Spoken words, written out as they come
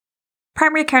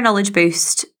Primary Care Knowledge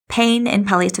Boost, Pain in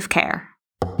Palliative Care.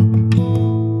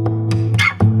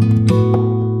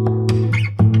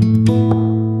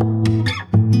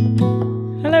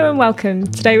 Hello and welcome.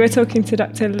 Today we're talking to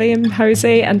Dr. Liam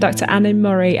Hosey and Dr. Anna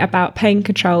Murray about pain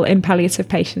control in palliative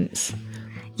patients.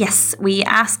 Yes, we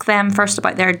ask them first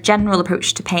about their general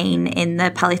approach to pain in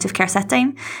the palliative care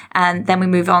setting, and then we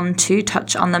move on to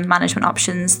touch on the management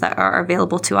options that are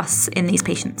available to us in these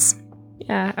patients.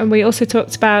 Yeah, and we also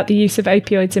talked about the use of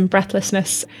opioids in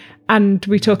breathlessness, and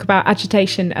we talk about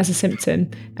agitation as a symptom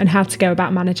and how to go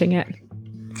about managing it.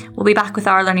 We'll be back with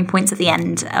our learning points at the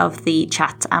end of the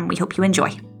chat, and we hope you enjoy.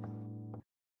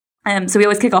 So we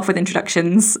always kick off with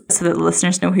introductions so that the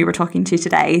listeners know who we're talking to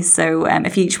today. So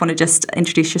if you each want to just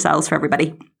introduce yourselves for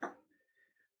everybody.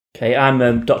 Okay,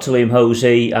 I'm Dr. Liam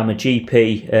Hosey. I'm a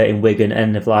GP in Wigan,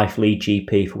 end-of-life lead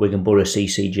GP for Wigan Borough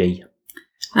CCG.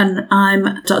 And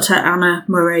I'm Dr. Anna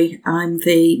Murray. I'm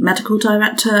the Medical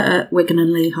Director at Wigan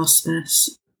and Lee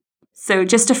Hospice. So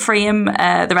just to frame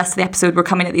the rest of the episode, we're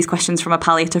coming at these questions from a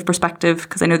palliative perspective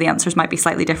because I know the answers might be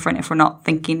slightly different if we're not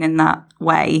thinking in that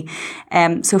way.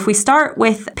 So if we start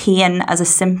with pain as a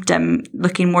symptom,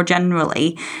 looking more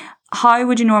generally, how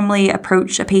would you normally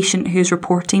approach a patient who's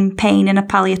reporting pain in a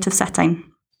palliative setting?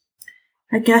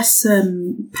 I guess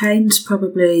pain's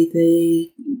probably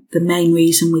the main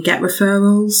reason we get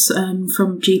referrals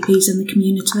from GPs in the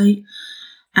community.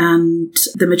 And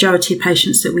the majority of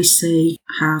patients that we see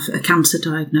have a cancer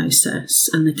diagnosis,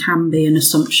 and there can be an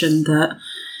assumption that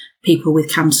people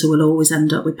with cancer will always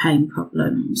end up with pain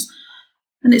problems.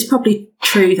 And it's probably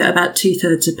true that about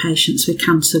 2/3 of patients with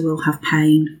cancer will have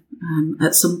pain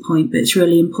at some point, but it's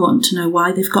really important to know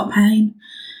why they've got pain.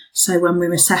 So when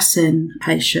we're assessing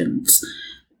patients,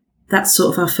 that's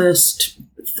sort of our first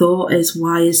thought is,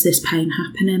 why is this pain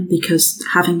happening? Because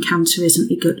having cancer isn't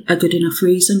a good enough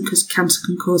reason, because cancer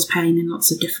can cause pain in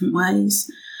lots of different ways.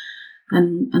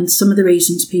 And some of the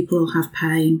reasons people have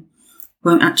pain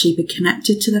won't actually be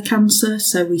connected to the cancer.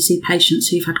 So we see patients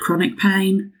who've had chronic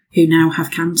pain who now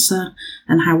have cancer,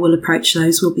 and how we'll approach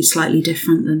those will be slightly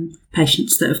different than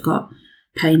patients that have got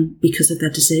pain because of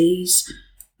their disease.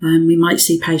 We might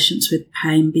see patients with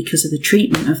pain because of the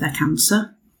treatment of their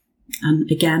cancer.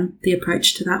 And again, the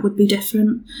approach to that would be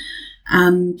different.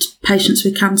 And patients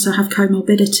with cancer have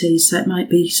comorbidities, so it might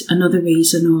be another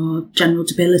reason, or general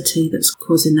debility that's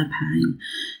causing their pain.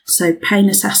 So pain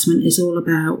assessment is all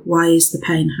about, why is the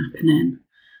pain happening?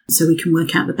 So we can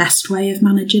work out the best way of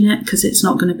managing it, because it's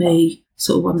not going to be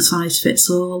sort of one size fits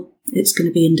all. It's going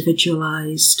to be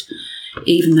individualised,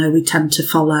 even though we tend to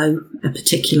follow a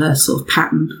particular sort of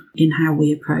pattern in how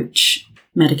we approach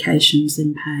medications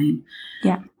in pain.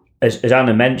 Yeah. As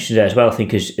Anna mentioned as well, I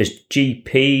think as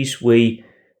GPs, we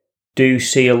do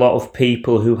see a lot of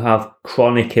people who have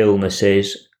chronic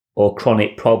illnesses or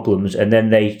chronic problems, and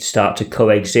then they start to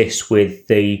coexist with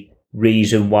the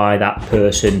reason why that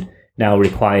person now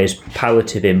requires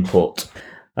palliative input.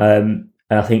 And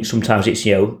I think sometimes it's,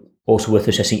 also worth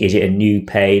assessing, is it a new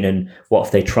pain, and what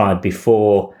have they tried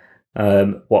before?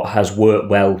 What has worked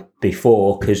well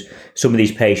before? Because some of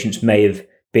these patients may have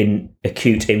been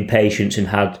acute inpatients and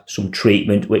had some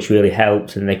treatment which really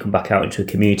helped, and they come back out into a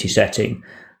community setting.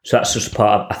 So that's just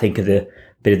part of, I think, of the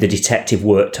bit of the detective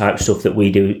work type stuff that we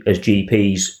do as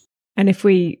GPs. And if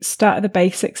we start at the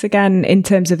basics again, in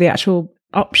terms of the actual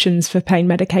options for pain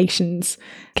medications,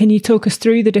 can you talk us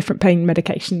through the different pain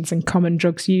medications and common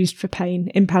drugs used for pain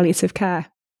in palliative care?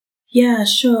 Yeah,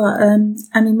 sure.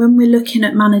 When we're looking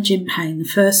at managing pain, the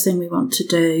first thing we want to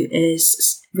do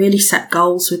is really set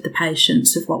goals with the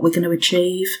patients of what we're going to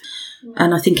achieve.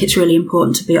 And I think it's really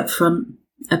important to be upfront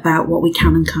about what we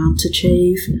can and can't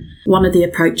achieve. One of the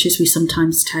approaches we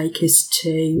sometimes take is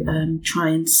to try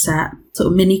and set sort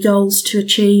of mini goals to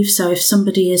achieve. So if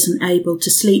somebody isn't able to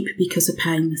sleep because of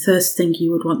pain, the first thing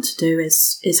you would want to do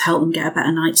is help them get a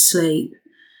better night's sleep,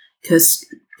 because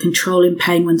controlling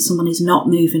pain when someone is not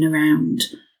moving around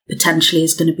potentially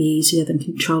is going to be easier than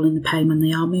controlling the pain when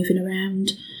they are moving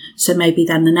around. So maybe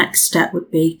then the next step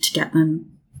would be to get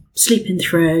them sleeping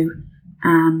through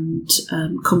and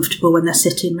comfortable when they're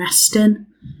sitting, resting.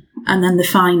 And then the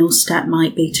final step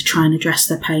might be to try and address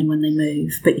their pain when they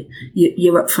move. But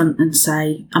you're upfront and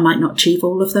say, I might not achieve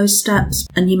all of those steps,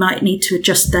 and you might need to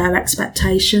adjust their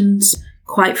expectations.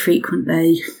 Quite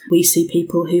frequently, we see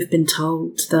people who've been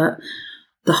told that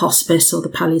the hospice or the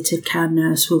palliative care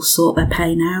nurse will sort their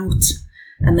pain out,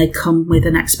 and they come with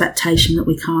an expectation that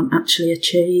we can't actually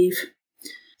achieve.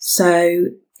 So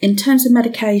in terms of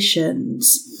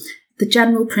medications, the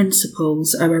general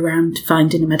principles are around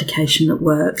finding a medication that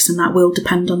works, and that will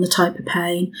depend on the type of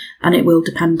pain, and it will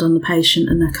depend on the patient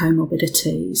and their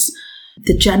comorbidities.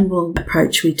 The general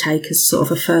approach we take as sort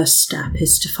of a first step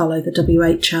is to follow the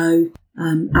WHO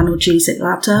analgesic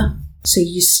ladder. So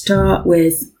you start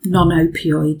with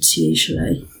non-opioids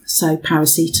usually. So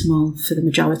paracetamol for the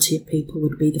majority of people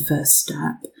would be the first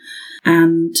step.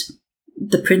 And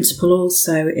the principle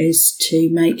also is to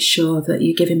make sure that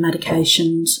you're giving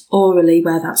medications orally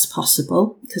where that's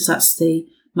possible, because that's the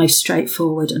most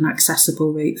straightforward and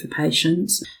accessible route for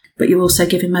patients. But you're also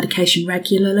giving medication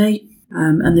regularly.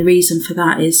 And the reason for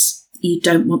that is you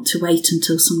don't want to wait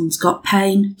until someone's got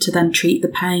pain to then treat the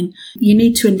pain. You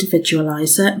need to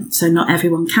individualise it. So not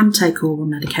everyone can take oral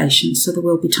medication. So there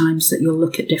will be times that you'll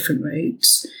look at different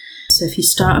routes. So if you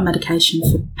start a medication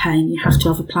for pain, you have to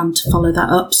have a plan to follow that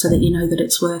up so that you know that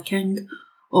it's working.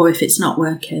 Or if it's not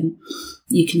working,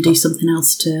 you can do something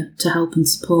else to help and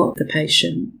support the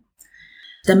patient.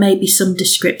 There may be some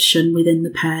description within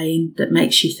the pain that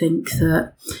makes you think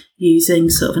that using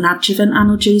sort of an adjuvant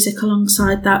analgesic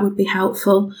alongside that would be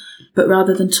helpful. But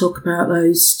rather than talk about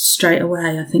those straight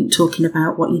away, I think talking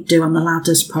about what you do on the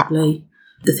ladder is probably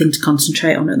the thing to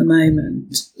concentrate on at the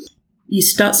moment. You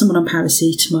start someone on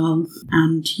paracetamol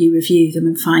and you review them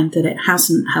and find that it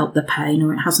hasn't helped their pain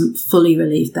or it hasn't fully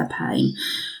relieved their pain.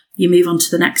 You move on to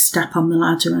the next step on the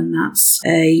ladder, and that's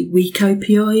a weak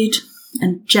opioid.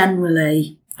 And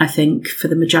generally, I think for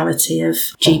the majority of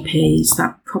GPs,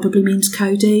 that probably means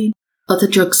codeine. Other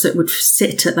drugs that would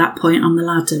sit at that point on the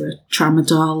ladder are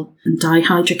tramadol and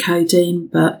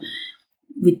dihydrocodeine, but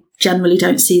we generally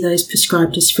don't see those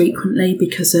prescribed as frequently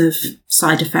because of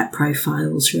side effect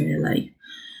profiles, really.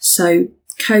 So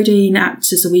codeine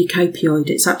acts as a weak opioid.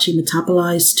 It's actually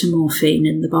metabolised to morphine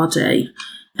in the body.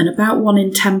 And about 1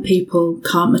 in 10 people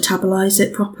can't metabolise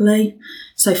it properly.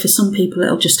 So for some people,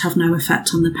 it'll just have no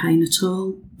effect on the pain at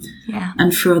all. Yeah.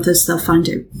 And for others, they'll find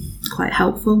it quite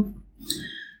helpful.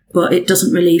 But it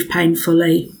doesn't relieve pain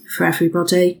fully for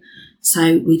everybody.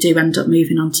 So we do end up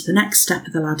moving on to the next step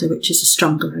of the ladder, which is a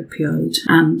stronger opioid.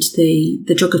 And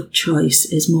the drug of choice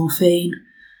is morphine.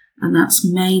 And that's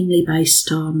mainly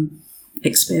based on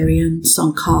experience,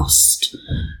 on cost,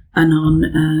 and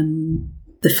on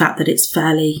the fact that it's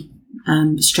fairly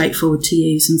straightforward to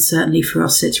use, and certainly for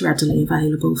us it's readily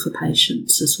available for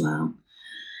patients as well.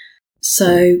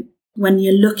 So when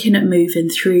you're looking at moving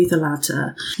through the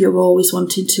ladder, you're always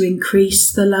wanting to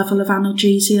increase the level of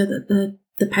analgesia that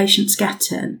the patient's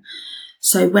getting.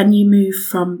 So when you move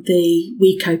from the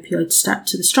weak opioid step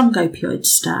to the strong opioid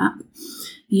step,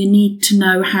 you need to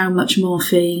know how much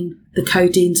morphine the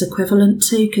codeine's equivalent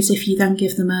to, because if you then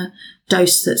give them a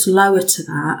dose that's lower to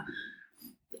that,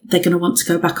 they're going to want to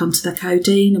go back onto their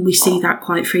codeine, and we see that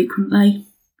quite frequently.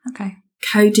 Okay.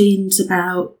 Codeine's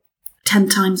about 10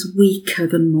 times weaker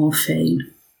than morphine.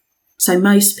 So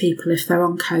most people, if they're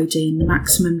on codeine, the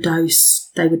maximum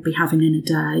dose they would be having in a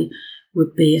day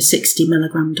would be a 60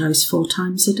 milligram dose 4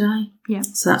 times a day. Yeah.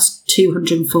 So that's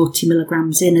 240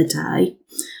 milligrams in a day.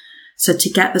 So to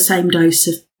get the same dose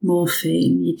of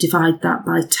morphine, you divide that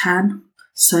by 10.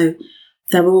 So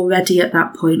they're already at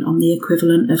that point on the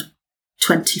equivalent of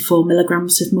 24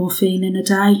 milligrams of morphine in a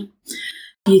day.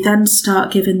 You then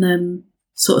start giving them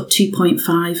sort of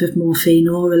 2.5 of morphine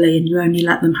orally, and you only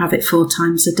let them have it 4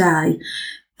 times a day.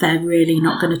 They're really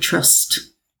not going to trust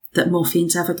that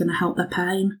morphine's ever going to help their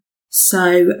pain.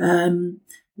 So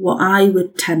what I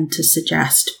would tend to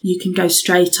suggest, you can go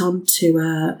straight on to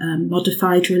a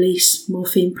modified release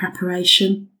morphine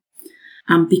preparation.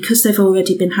 And because they've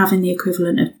already been having the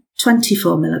equivalent of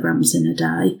 24 milligrams in a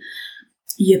day,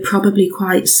 you're probably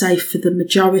quite safe for the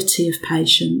majority of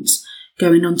patients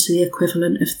going on to the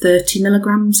equivalent of 30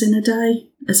 milligrams in a day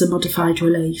as a modified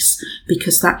release,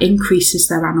 because that increases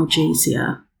their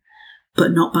analgesia,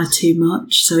 but not by too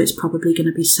much, so it's probably going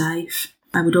to be safe.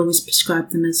 I would always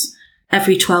prescribe them as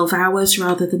every 12 hours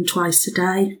rather than twice a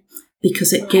day,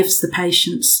 because it gives the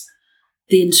patients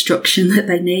the instruction that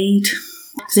they need.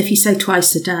 Because if you say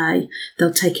twice a day,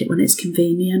 they'll take it when it's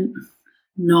convenient,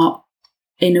 not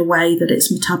in a way that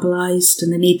it's metabolised,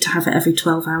 and they need to have it every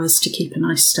 12 hours to keep a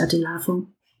nice steady level.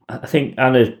 I think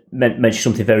Anna mentioned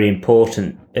something very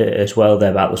important as well there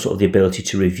about the sort of the ability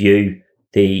to review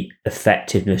the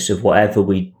effectiveness of whatever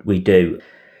we do.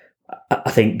 I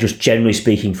think just generally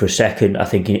speaking for a second, I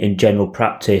think in general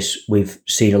practice, we've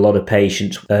seen a lot of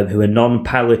patients who are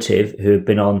non-palliative, who have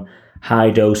been on high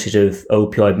doses of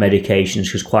opioid medications,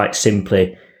 because quite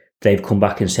simply, they've come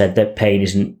back and said that pain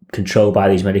isn't controlled by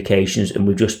these medications, and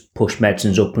we've just pushed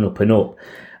medicines up and up and up.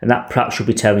 And that perhaps should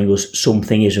be telling us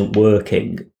something isn't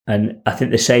working. And I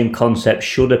think the same concept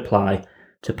should apply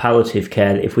to palliative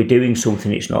care. If we're doing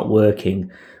something, it's not working,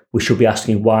 we should be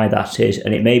asking why that is.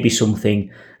 And it may be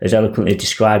something as eloquently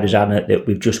described as Anna, that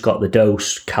we've just got the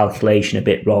dose calculation a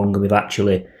bit wrong and we've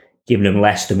actually given them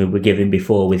less than we were giving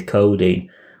before with codeine.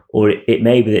 Or it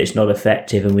may be that it's not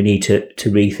effective and we need to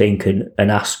rethink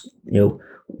and ask,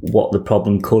 what the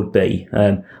problem could be.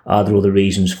 Are there other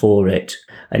reasons for it?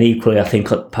 And equally, I think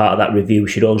part of that review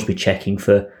should always be checking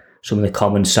for some of the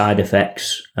common side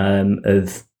effects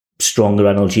of stronger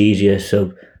analgesia,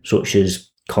 such as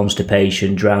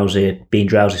constipation, being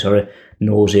drowsy,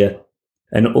 nausea,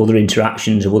 and other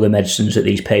interactions of other medicines that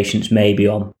these patients may be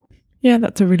on. Yeah,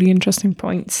 that's a really interesting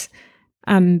point.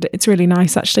 And it's really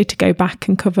nice actually to go back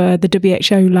and cover the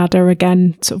WHO ladder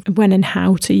again, sort of when and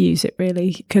how to use it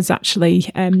really, because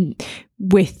actually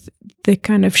with the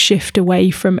kind of shift away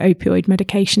from opioid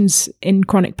medications in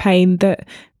chronic pain that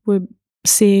we're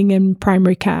seeing in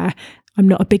primary care, I'm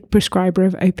not a big prescriber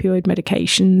of opioid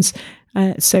medications.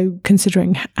 So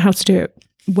considering how to do it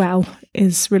well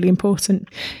is really important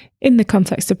in the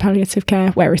context of palliative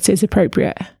care where it is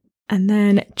appropriate. And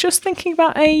then just thinking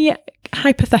about a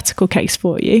hypothetical case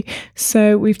for you.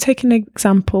 So we've taken an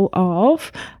example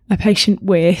of a patient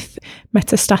with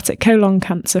metastatic colon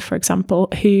cancer, for example,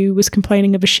 who was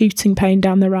complaining of a shooting pain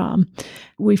down their arm.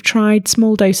 We've tried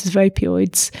small doses of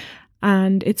opioids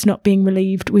and it's not being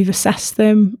relieved. We've assessed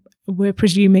them. We're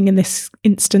presuming in this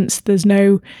instance there's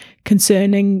no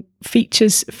concerning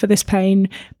features for this pain.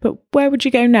 But where would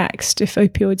you go next if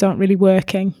opioids aren't really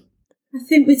working? I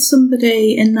think with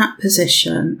somebody in that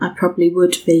position, I probably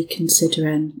would be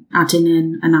considering adding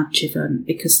in an adjuvant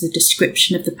because the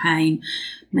description of the pain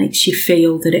makes you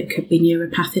feel that it could be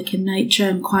neuropathic in nature,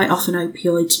 and quite often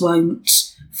opioids won't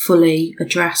fully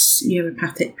address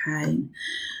neuropathic pain.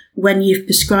 When you've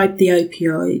prescribed the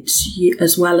opioids,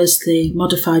 as well as the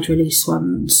modified release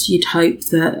ones, you'd hope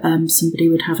that somebody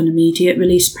would have an immediate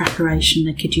release preparation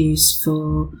they could use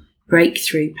for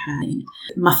breakthrough pain.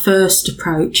 My first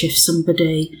approach, if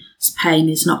somebody's pain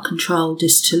is not controlled,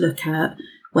 is to look at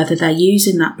whether they're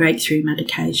using that breakthrough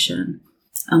medication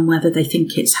and whether they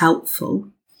think it's helpful,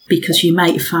 because you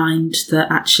might find that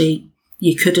actually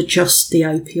you could adjust the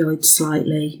opioid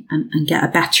slightly and get a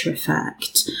better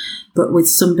effect. But with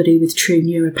somebody with true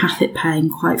neuropathic pain,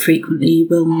 quite frequently you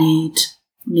will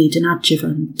need an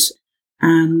adjuvant.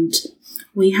 And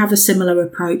we have a similar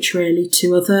approach really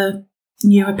to other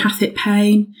neuropathic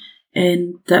pain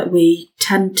in that we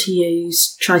tend to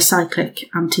use tricyclic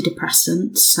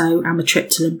antidepressants. So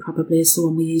amitriptyline probably is the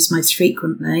one we use most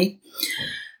frequently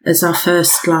as our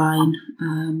first line.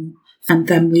 And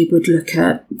then we would look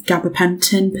at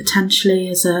gabapentin potentially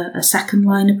as a second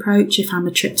line approach if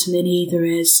amitriptyline either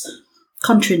is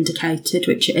contraindicated,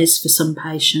 which it is for some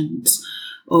patients,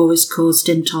 or has caused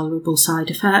intolerable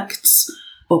side effects,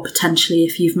 or potentially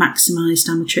if you've maximised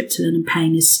amitriptyline and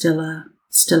pain is still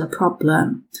a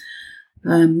problem.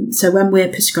 So when we're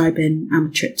prescribing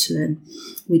amitriptyline,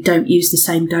 we don't use the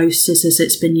same doses as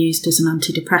it's been used as an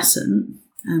antidepressant,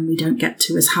 and we don't get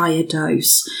to as high a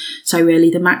dose. So really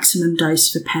the maximum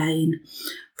dose for pain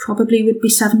probably would be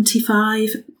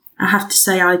 75. I have to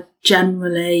say I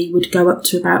generally would go up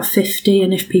to about 50,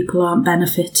 and if people aren't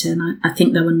benefiting, I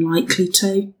think they're unlikely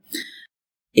to.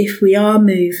 If we are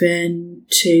moving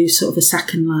to sort of a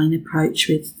second line approach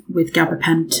with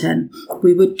gabapentin,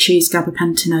 we would choose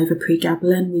gabapentin over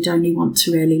pregabalin. We'd only want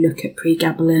to really look at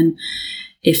pregabalin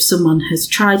if someone has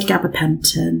tried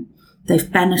gabapentin,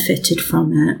 they've benefited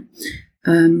from it,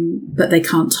 but they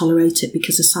can't tolerate it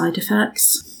because of side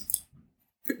effects.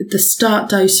 The start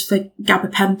dose for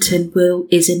gabapentin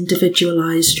is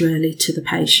individualised really to the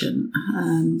patient.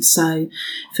 So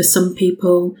for some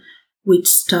people, we'd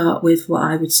start with what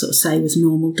I would sort of say was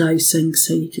normal dosing.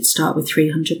 So you could start with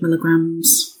 300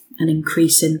 milligrams and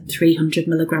increase in 300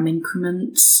 milligram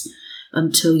increments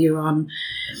until you're on,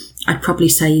 I'd probably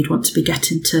say you'd want to be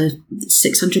getting to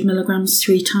 600 milligrams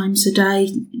 3 times a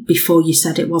day before you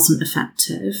said it wasn't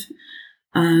effective.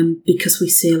 Because we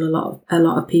see a lot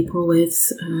of people with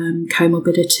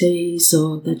comorbidities,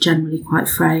 or they're generally quite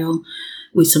frail.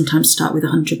 We sometimes start with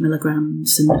 100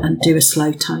 milligrams and do a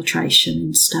slow titration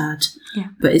instead. Yeah.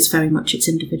 But it's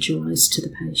individualised to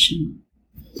the patient.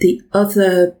 The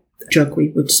other drug we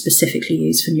would specifically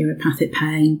use for neuropathic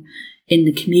pain in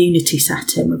the community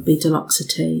setting would be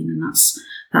duloxetine, and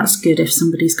that's good if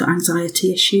somebody's got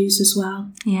anxiety issues as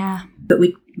well. Yeah. But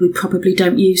we probably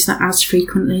don't use that as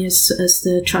frequently as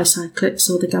the tricyclics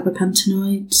or the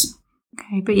gabapentinoids.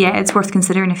 Okay, but yeah, it's worth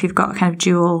considering if you've got kind of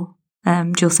dual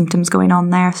symptoms going on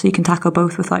there, so you can tackle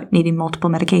both without needing multiple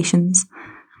medications.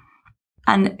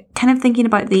 And kind of thinking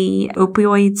about the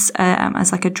opioids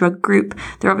as like a drug group,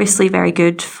 they're obviously very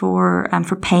good for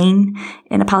pain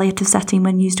in a palliative setting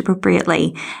when used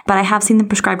appropriately. But I have seen them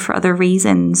prescribed for other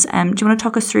reasons. Do you want to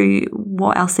talk us through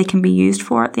what else they can be used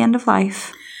for at the end of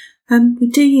life? We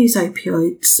do use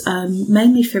opioids,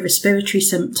 mainly for respiratory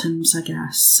symptoms, I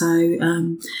guess. So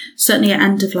certainly at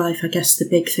end of life, I guess the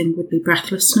big thing would be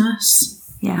breathlessness.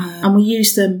 Yeah. And we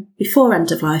use them before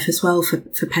end of life as well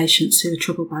for patients who are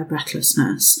troubled by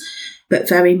breathlessness, but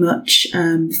very much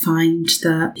find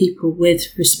that people with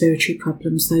respiratory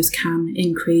problems, those can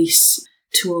increase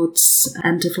towards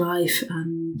end of life.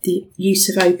 And the use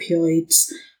of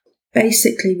opioids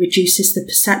basically reduces the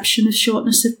perception of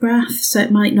shortness of breath. So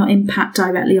it might not impact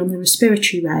directly on the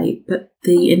respiratory rate, but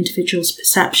the individual's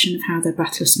perception of how their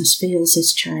breathlessness feels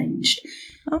is changed.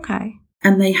 Okay.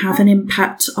 And they have an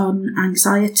impact on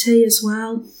anxiety as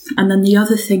well. And then the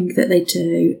other thing that they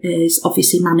do is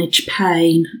obviously manage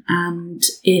pain. And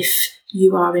if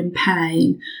you are in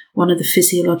pain, one of the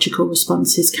physiological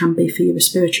responses can be for your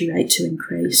respiratory rate to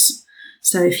increase.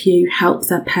 So if you help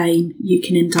their pain, you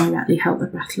can indirectly help their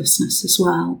breathlessness as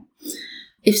well.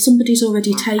 If somebody's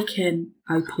already taken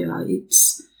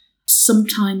opioids,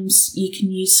 sometimes you can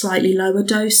use slightly lower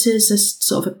doses as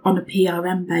sort of on a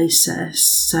PRN basis.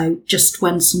 So just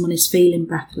when someone is feeling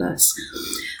breathless,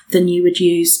 than you would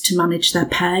use to manage their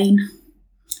pain.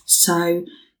 So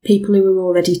people who are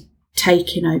already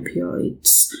taking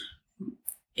opioids,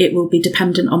 it will be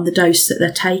dependent on the dose that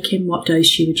they're taking, what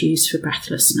dose you would use for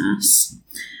breathlessness.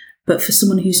 But for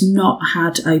someone who's not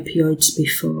had opioids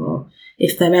before,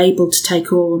 if they're able to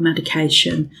take oral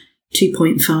medication,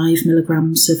 2.5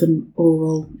 milligrams of an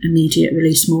oral immediate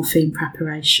release morphine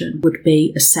preparation would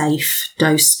be a safe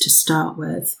dose to start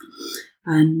with.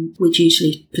 And we'd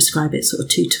usually prescribe it sort of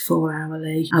 2 to 4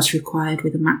 hourly as required,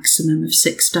 with a maximum of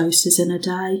 6 doses in a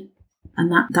day.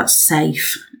 And that's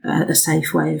safe, a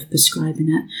safe way of prescribing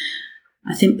it.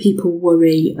 I think people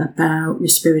worry about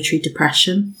respiratory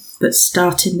depression, but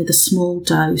starting with a small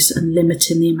dose and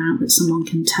limiting the amount that someone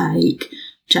can take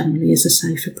generally is a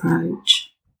safe approach.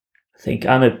 I think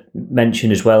Anna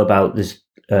mentioned as well about this,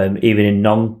 even in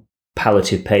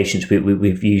non-palliative patients,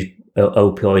 we've used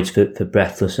opioids for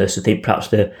breathlessness. I think perhaps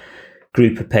the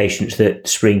group of patients that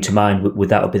spring to mind with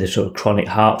that would be the sort of chronic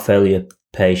heart failure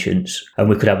patients, and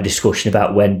we could have a discussion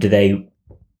about when do they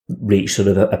reach sort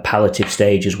of a palliative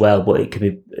stage as well, but it can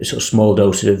be sort of small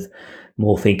doses of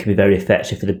morphine can be very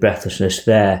effective for the breathlessness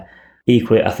there.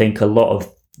 Equally, I think a lot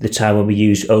of the time when we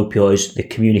use opioids, the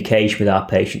communication with our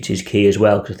patients is key as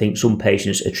well, because I think some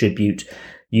patients attribute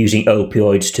using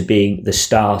opioids to being the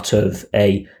start of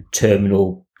a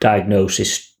terminal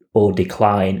diagnosis or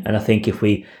decline. And I think if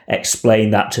we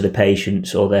explain that to the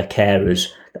patients or their carers,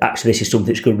 actually this is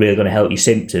something that's really going to help your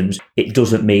symptoms, it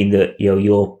doesn't mean that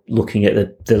you're looking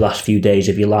at the last few days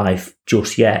of your life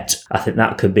just yet. I think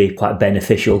that could be quite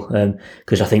beneficial,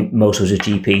 because I think most of us as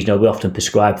GPs we often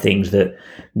prescribe things that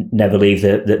never leave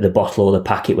the bottle or the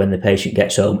packet when the patient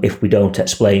gets home if we don't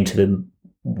explain to them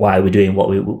why we're doing what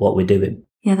we're doing.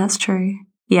 Yeah, that's true.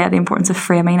 Yeah, the importance of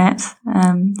framing it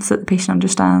so that the patient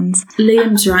understands.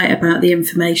 Liam's right about the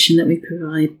information that we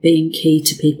provide being key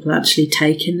to people actually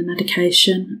taking the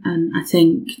medication. And I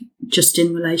think just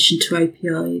in relation to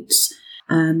opioids,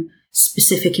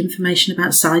 specific information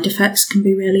about side effects can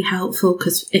be really helpful,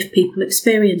 because if people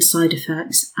experience side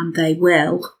effects, and they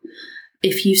will,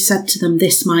 if you've said to them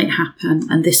this might happen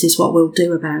and this is what we'll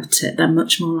do about it, they're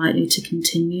much more likely to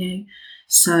continue.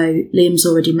 So Liam's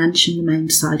already mentioned the main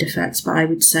side effects, but I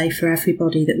would say for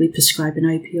everybody that we prescribe an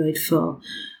opioid for,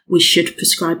 we should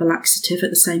prescribe a laxative at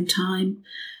the same time.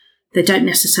 They don't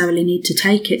necessarily need to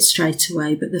take it straight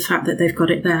away, but the fact that they've got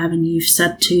it there and you've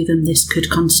said to them this could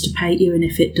constipate you, and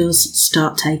if it does,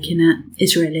 start taking it,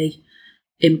 is really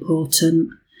important.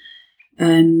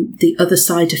 The other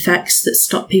side effects that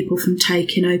stop people from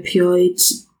taking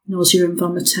opioids, nausea and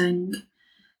vomiting,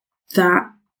 that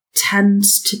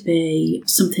tends to be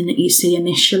something that you see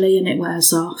initially and it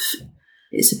wears off.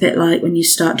 It's a bit like when you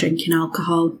start drinking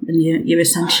alcohol and you're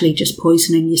essentially just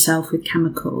poisoning yourself with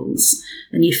chemicals,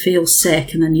 and you feel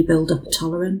sick and then you build up a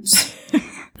tolerance.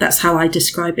 That's how I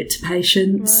describe it to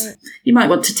patients. Right. You might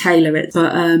want to tailor it,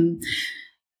 but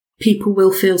people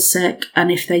will feel sick,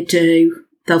 and if they do,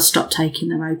 they'll stop taking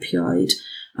their opioid,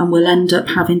 and we'll end up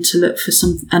having to look for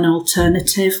an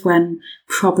alternative, when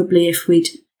probably if we'd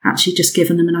actually just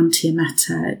given them an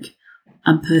antiemetic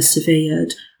and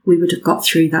persevered, we would have got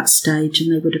through that stage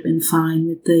and they would have been fine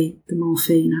with the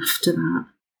morphine after that.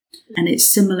 And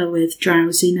it's similar with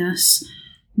drowsiness.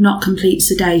 not complete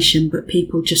sedation, but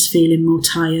people just feeling more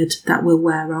tired, that will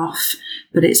wear off.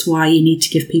 But it's why you need to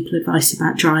give people advice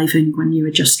about driving when you're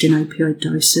adjusting opioid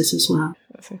doses as well.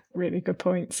 That's a really good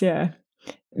point, yeah.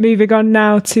 Moving on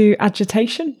now to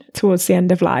agitation towards the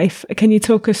end of life. Can you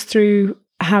talk us through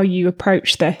how you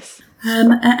approach this?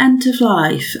 At end of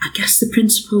life, I guess the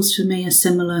principles for me are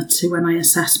similar to when I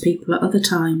assess people at other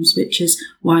times, which is,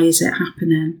 why is it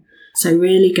happening? So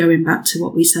really going back to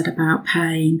what we said about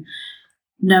pain,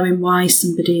 knowing why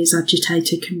somebody is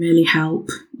agitated can really help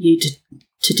you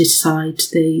to decide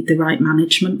the right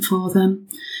management for them.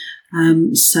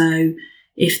 So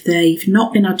if they've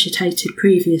not been agitated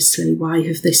previously, why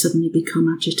have they suddenly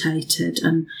become agitated?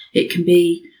 And it can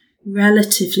be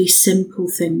relatively simple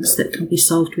things that can be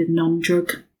solved with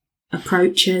non-drug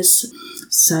approaches.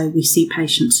 So we see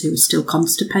patients who are still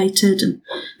constipated and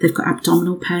they've got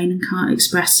abdominal pain and can't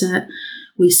express it.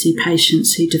 We see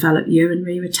patients who develop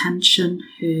urinary retention,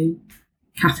 who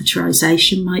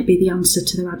catheterisation might be the answer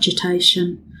to their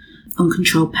agitation.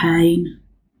 Uncontrolled pain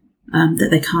that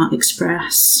they can't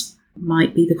express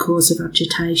might be the cause of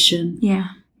agitation. Yeah.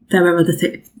 There are other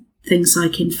things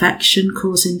like infection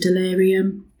causing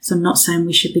delirium. So I'm not saying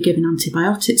we should be giving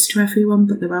antibiotics to everyone,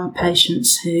 but there are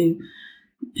patients who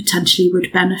potentially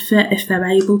would benefit if they're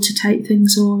able to take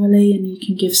things orally, and you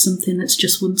can give something that's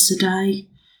just once a day.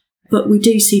 But we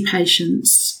do see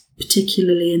patients,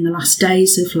 particularly in the last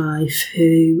days of life,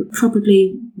 who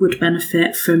probably would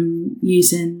benefit from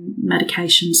using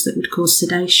medications that would cause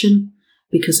sedation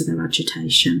because of their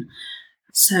agitation.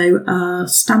 So our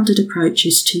standard approach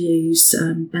is to use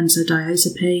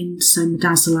benzodiazepine, so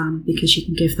midazolam, because you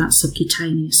can give that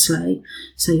subcutaneously,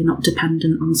 so you're not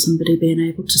dependent on somebody being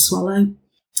able to swallow.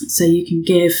 So you can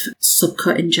give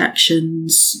subcut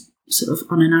injections sort of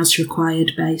on an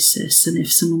as-required basis, and if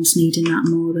someone's needing that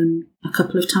more than a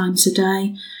couple of times a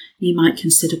day, you might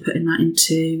consider putting that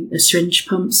into a syringe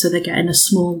pump, so they're getting a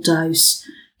small dose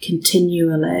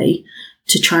continually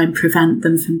to try and prevent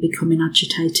them from becoming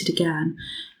agitated again.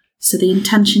 So the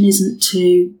intention isn't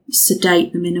to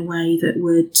sedate them in a way that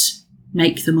would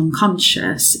make them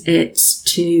unconscious, it's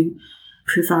to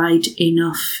provide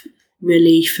enough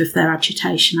relief of their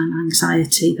agitation and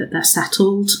anxiety that they're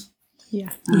settled.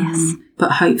 Yeah. Yes.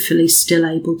 But hopefully still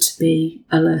able to be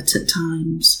alert at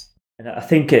times. And I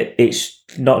think it's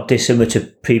not dissimilar to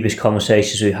previous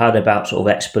conversations we had about sort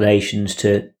of explanations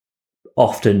to,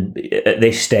 often at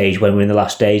this stage when we're in the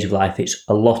last days of life, it's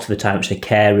a lot of the time it's the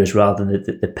carers rather than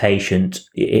the patient,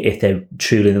 if they're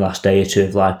truly in the last day or two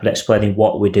of life, but explaining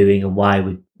what we're doing and why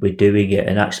we're doing it.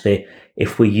 And actually,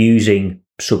 if we're using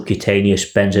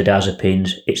subcutaneous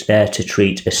benzodiazepines, it's there to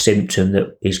treat a symptom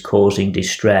that is causing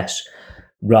distress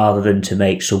rather than to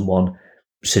make someone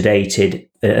sedated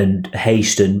and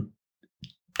hasten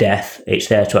death. It's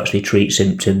there to actually treat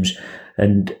symptoms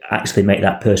and actually make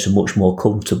that person much more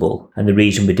comfortable. And the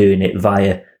reason we're doing it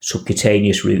via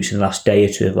subcutaneous routes in the last day or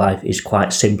two of life is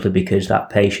quite simply because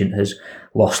that patient has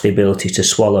lost the ability to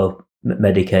swallow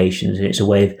medications, and it's a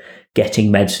way of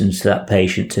getting medicines to that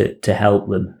patient to help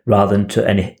them rather than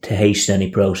to hasten any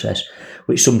process,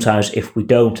 which sometimes if we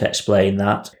don't explain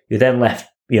that, you're then left,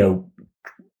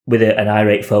 with an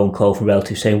irate phone call from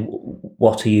relatives saying,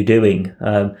 what are you doing?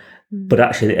 But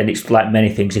actually, and it's like many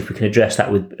things, if we can address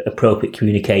that with appropriate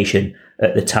communication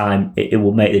at the time, it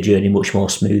will make the journey much more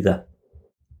smoother.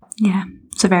 Yeah,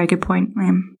 it's a very good point,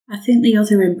 Liam. I think the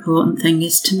other important thing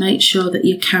is to make sure that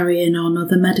you're carrying on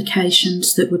other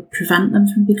medications that would prevent them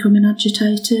from becoming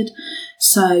agitated.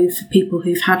 So for people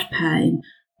who've had pain,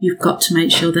 you've got to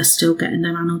make sure they're still getting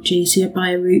their analgesia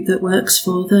by a route that works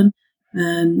for them.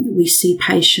 We see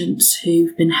patients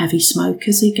who've been heavy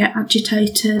smokers who get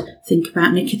agitated. Think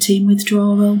about nicotine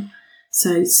withdrawal.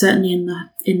 So certainly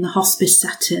in the hospice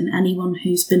setting, anyone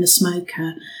who's been a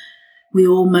smoker, we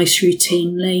almost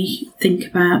routinely think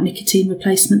about nicotine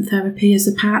replacement therapy as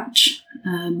a patch,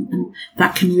 and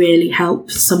that can really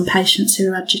help some patients who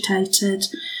are agitated.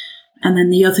 And then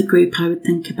the other group I would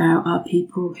think about are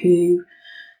people who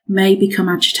may become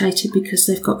agitated because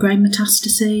they've got brain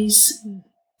metastases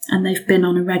and they've been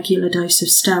on a regular dose of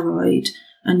steroid,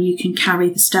 and you can carry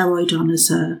the steroid on as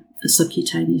a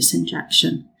subcutaneous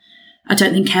injection. I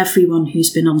don't think everyone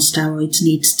who's been on steroids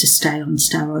needs to stay on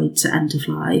steroids at end of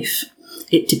life.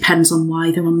 It depends on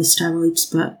why they're on the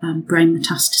steroids, but brain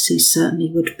metastases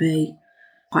certainly would be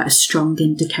quite a strong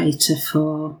indicator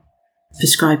for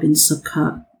prescribing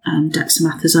subcut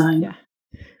dexamethasone. Yeah.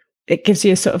 It gives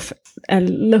you a sort of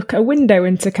a window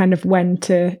into kind of when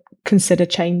to consider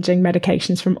changing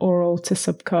medications from oral to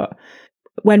subcut.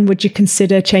 When would you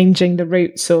consider changing the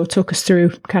routes, or talk us through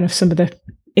kind of some of the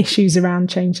issues around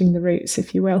changing the routes,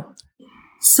 if you will?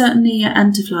 Certainly at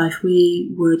end of life,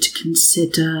 we would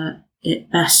consider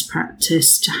it best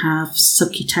practice to have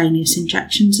subcutaneous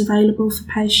injections available for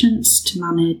patients to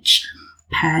manage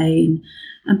pain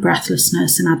and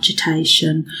breathlessness and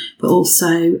agitation, but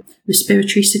also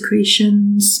respiratory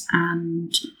secretions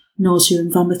and nausea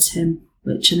and vomiting,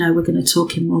 which I know we're going to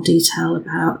talk in more detail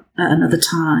about at another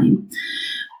time.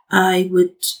 I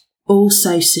would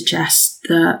also suggest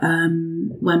that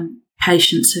when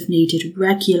patients have needed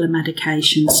regular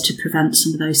medications to prevent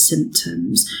some of those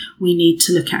symptoms, we need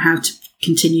to look at how to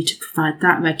continue to provide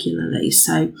that regularly.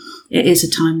 So it is a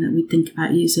time that we think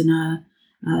about using a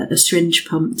syringe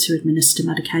pump to administer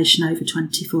medication over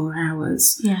 24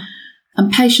 hours. Yeah.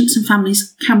 And patients and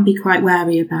families can be quite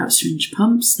wary about syringe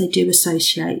pumps. They do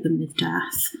associate them with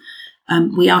death.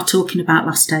 We are talking about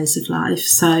last days of life,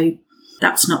 so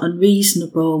that's not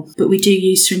unreasonable. But we do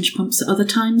use syringe pumps at other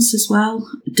times as well,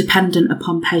 dependent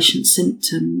upon patient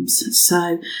symptoms.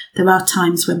 So there are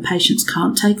times when patients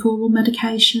can't take oral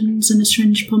medications and a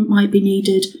syringe pump might be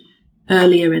needed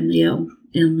earlier in the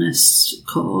illness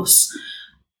course.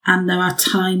 And there are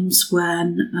times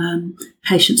when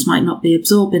patients might not be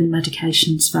absorbing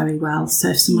medications very well. So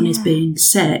if someone is being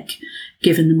sick,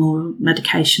 giving them oral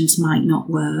medications might not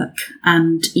work.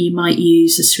 And you might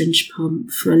use a syringe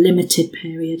pump for a limited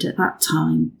period at that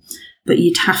time. But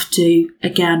you'd have to,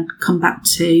 again, come back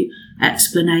to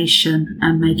explanation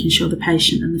and making sure the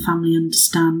patient and the family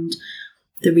understand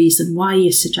the reason why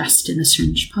you're suggesting a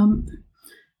syringe pump.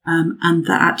 And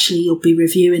that actually you'll be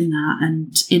reviewing that,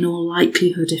 and in all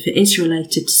likelihood, if it is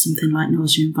related to something like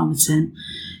nausea and vomiting,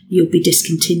 you'll be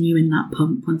discontinuing that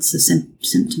pump once the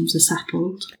symptoms are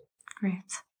settled. Great.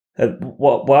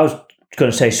 What I was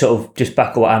going to say, sort of just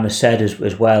back on what Anna said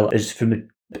as well, is from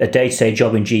a day-to-day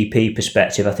job in GP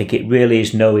perspective, I think it really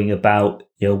is knowing about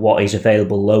what is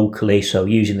available locally, so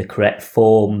using the correct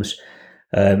forms,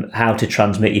 how to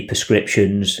transmit your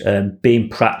prescriptions, being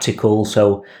practical.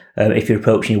 So if you're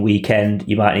approaching a weekend,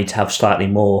 you might need to have slightly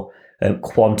more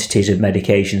quantities of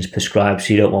medications prescribed,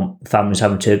 so you don't want families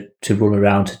having to run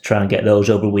around to try and get those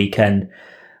over the weekend.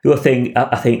 The other thing,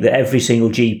 I think that every single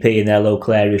GP in their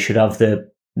local area should have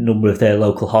the number of their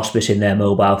local hospice in their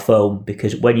mobile phone,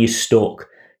 because when you're stuck,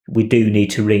 we do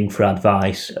need to ring for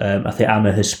advice. I think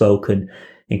Anna has spoken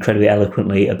incredibly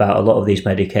eloquently about a lot of these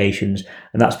medications,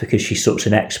 and that's because she's such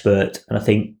an expert. And I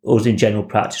think us in general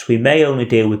practice, we may only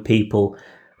deal with people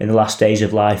in the last days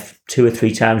of life 2 or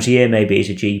 3 times a year, maybe as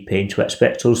a GP, and to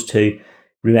expect us to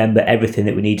remember everything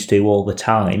that we need to do all the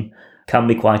time can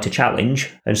be quite a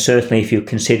challenge. And certainly if you're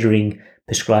considering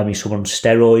prescribing someone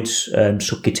steroids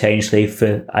subcutaneously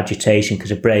for agitation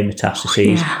because of brain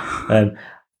metastases,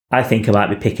 I think I might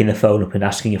be picking the phone up and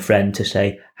asking a friend to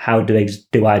say, how do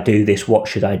I do this? What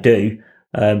should I do?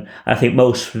 I think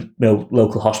most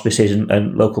local hospices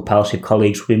and local palliative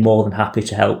colleagues would be more than happy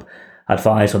to help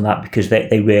advise on that, because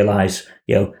they realise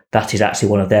that is actually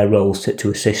one of their roles to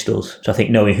assist us. So I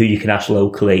think knowing who you can ask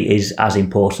locally is as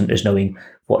important as knowing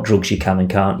what drugs you can and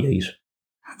can't use.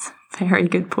 That's a very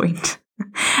good point.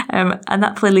 And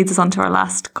that probably leads us on to our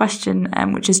last question,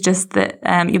 which is just that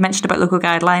you mentioned about local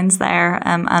guidelines there,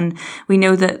 and we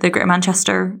know that the Greater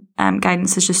Manchester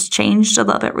guidance has just changed a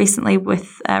little bit recently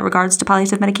with regards to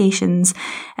palliative medications.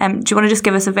 Do you want to just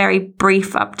give us a very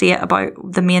brief update about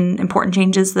the main important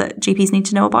changes that GPs need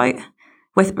to know about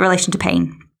with relation to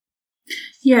pain?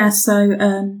 Yeah, so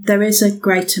there is a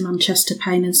Greater Manchester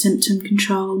Pain and Symptom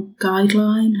Control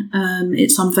guideline.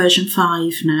 It's on version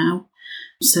 5 now.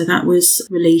 So that was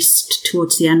released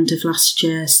towards the end of last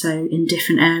year. So in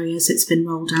different areas, it's been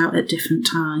rolled out at different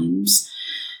times.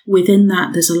 Within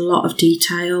that, there's a lot of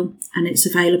detail and it's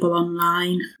available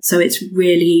online. So it's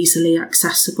really easily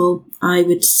accessible. I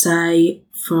would say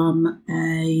from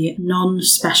a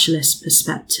non-specialist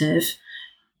perspective,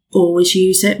 always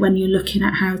use it when you're looking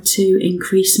at how to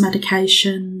increase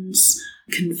medications,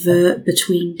 convert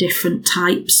between different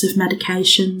types of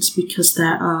medications, because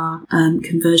there are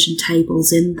conversion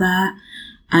tables in there.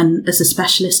 And as a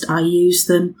specialist, I use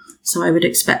them. So I would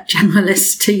expect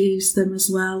generalists to use them as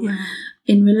well. Yeah.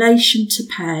 In relation to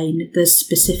pain, there's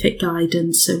specific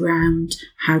guidance around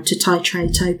how to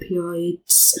titrate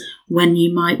opioids, when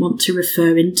you might want to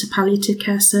refer into palliative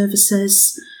care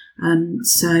services.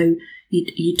 So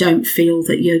you don't feel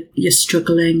that you're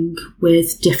struggling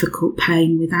with difficult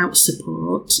pain without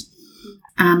support.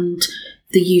 And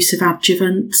the use of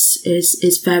adjuvants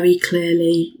is very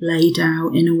clearly laid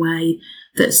out in a way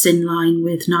that's in line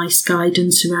with NICE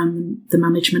guidance around the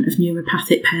management of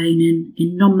neuropathic pain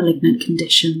in non-malignant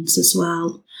conditions as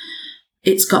well.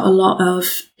 It's got a lot of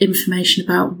information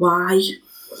about why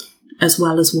as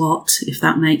well as what, if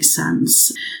that makes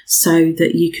sense, so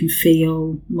that you can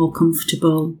feel more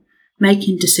comfortable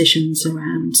making decisions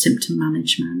around symptom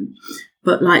management.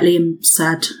 But like Liam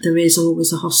said, there is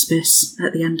always a hospice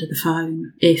at the end of the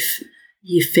phone if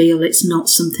you feel it's not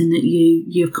something that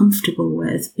you're comfortable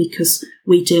with, because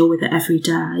we deal with it every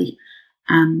day.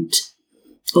 And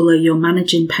although you're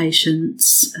managing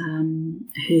patients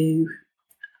who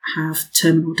have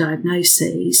terminal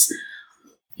diagnoses,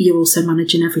 you're also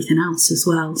managing everything else as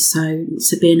well. So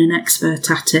being an expert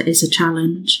at it is a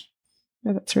challenge.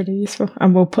 Yeah, that's really useful.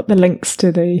 And we'll put the links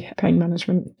to the pain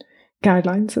management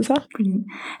guidelines as well. Brilliant.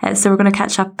 So we're going to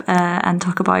catch up and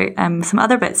talk about some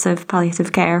other bits of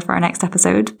palliative care for our next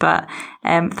episode. But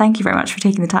thank you very much for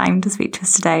taking the time to speak to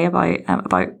us today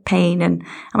about pain, and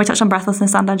we touched on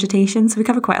breathlessness and agitation. So we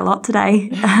covered quite a lot today.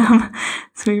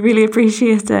 So we really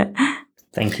appreciate it.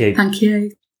 Thank you. Thank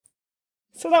you.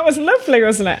 So that was lovely,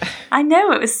 wasn't it? I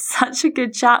know, it was such a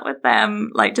good chat with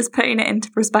them, like just putting it into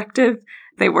perspective.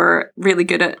 They were really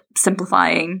good at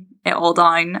simplifying it all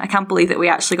down. I can't believe that we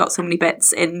actually got so many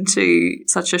bits into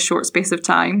such a short space of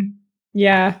time.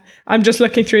 Yeah, I'm just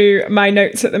looking through my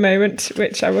notes at the moment,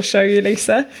 which I will show you,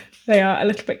 Lisa. They are a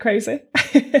little bit crazy.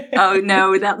 Oh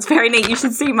no, that's very neat. You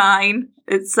should see mine.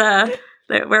 It's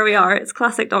where we are. It's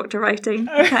classic doctor writing.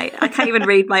 I can't even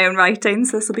read my own writing,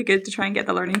 so this will be good to try and get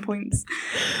the learning points.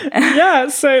 Yeah,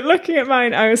 so looking at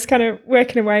mine, I was kind of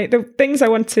working away. The things I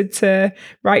wanted to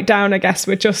write down, I guess,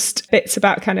 were just bits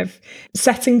about kind of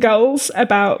setting goals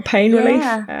about pain relief,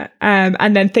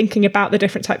 and then thinking about the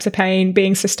different types of pain,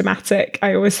 being systematic.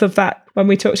 I always love that when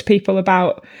we talk to people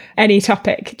about any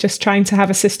topic, just trying to have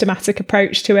a systematic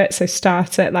approach to it. So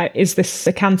start at like, is this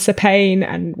a cancer pain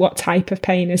and what type of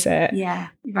pain is it? Yeah,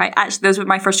 right. Actually, those were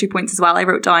my first 2 points as well. I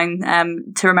wrote down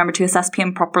to remember to assess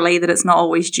pain properly, that it's not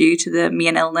always due to the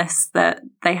main illness that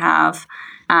they have,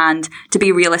 and to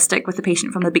be realistic with the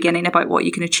patient from the beginning about what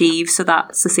you can achieve. So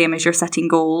that's the same as you're setting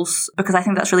goals, because I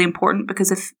think that's really important, because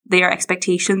if their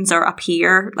expectations are up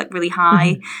here, like really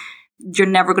high, you're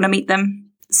never going to meet them.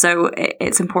 So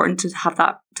it's important to have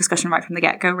that discussion right from the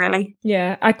get-go, really.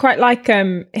 Yeah, I quite like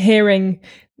hearing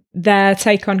their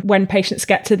take on when patients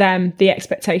get to them, the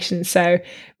expectations. So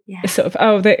it's sort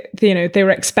of, they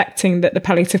were expecting that the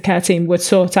palliative care team would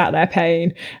sort out their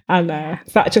pain. And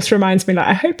that just reminds me, like,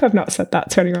 I hope I've not said that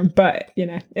to anyone, but,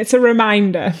 it's a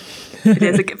reminder. It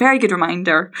is a very good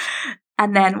reminder.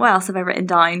 And then what else have I written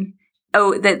down?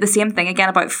 Oh, the same thing again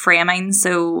about framing.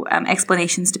 So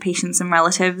explanations to patients and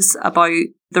relatives about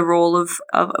the role of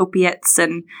opiates,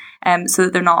 and so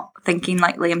that they're not thinking,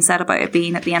 like Liam said, about it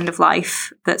being at the end of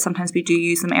life, that sometimes we do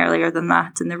use them earlier than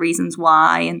that, and the reasons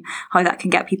why, and how that can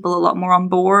get people a lot more on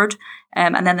board,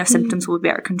 and then their symptoms will be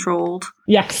better controlled.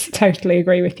 Yes, totally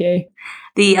agree with you.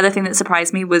 The other thing that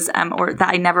surprised me was, or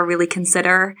that I never really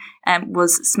consider,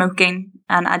 was smoking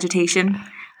and agitation.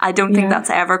 I don't think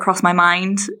that's ever crossed my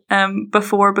mind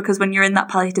before, because when you're in that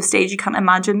palliative stage, you can't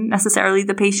imagine necessarily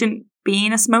the patient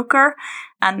being a smoker.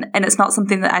 And it's not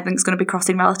something that I think is going to be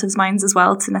crossing relatives' minds as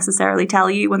well to necessarily tell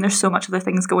you when there's so much other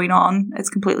things going on. It's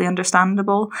completely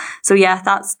understandable. So yeah,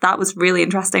 that was really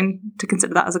interesting to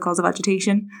consider that as a cause of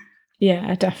agitation.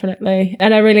 Yeah, definitely.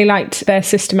 And I really liked their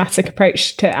systematic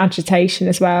approach to agitation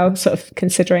as well, sort of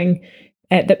considering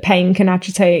that pain can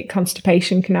agitate,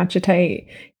 constipation can agitate,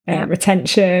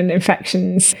 retention,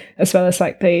 infections, as well as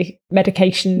like the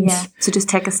medications. Yeah. So just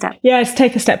take a step. Yeah, just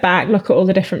take a step back, look at all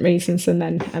the different reasons, and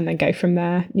then go from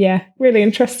there. Yeah, really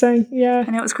interesting. Yeah,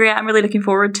 I know, it was great. I'm really looking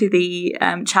forward to the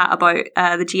chat about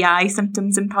the GI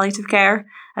symptoms in palliative care.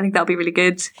 I think that'll be really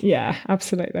good. Yeah,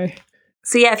 absolutely.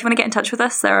 So yeah, if you want to get in touch with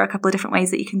us, there are a couple of different ways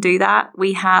that you can do that.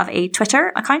 We have a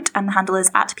Twitter account, and the handle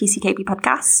is @PCKP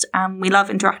Podcast. We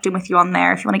love interacting with you on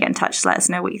there. If you want to get in touch, let us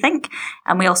know what you think.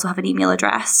 And we also have an email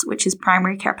address, which is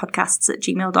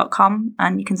primarycarepodcasts@gmail.com.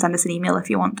 And you can send us an email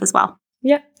if you want as well.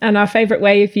 Yeah, and our favourite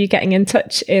way of you getting in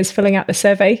touch is filling out the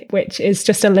survey, which is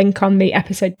just a link on the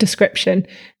episode description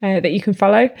that you can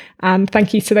follow. And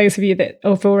thank you to those of you that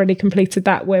have already completed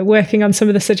that. We're working on some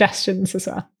of the suggestions as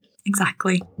well.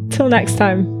 Exactly. Till next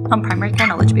time on Primary Care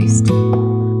Knowledge Boost.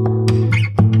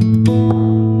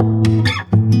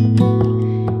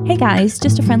 Hey guys,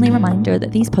 just a friendly reminder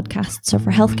that these podcasts are for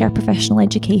healthcare professional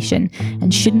education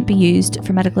and shouldn't be used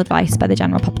for medical advice by the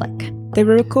general public. They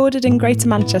were recorded in Greater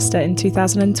Manchester in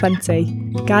 2020.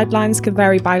 Guidelines can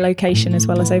vary by location as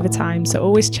well as over time, so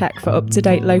always check for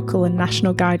up-to-date local and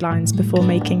national guidelines before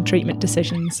making treatment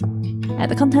decisions.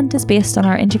 The content is based on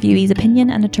our interviewee's opinion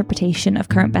and interpretation of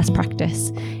current best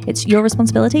practice. It's your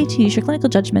responsibility to use your clinical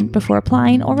judgment before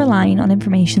applying or relying on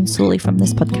information solely from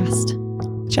this podcast.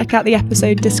 Check out the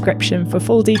episode description for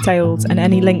full details and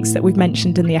any links that we've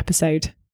mentioned in the episode.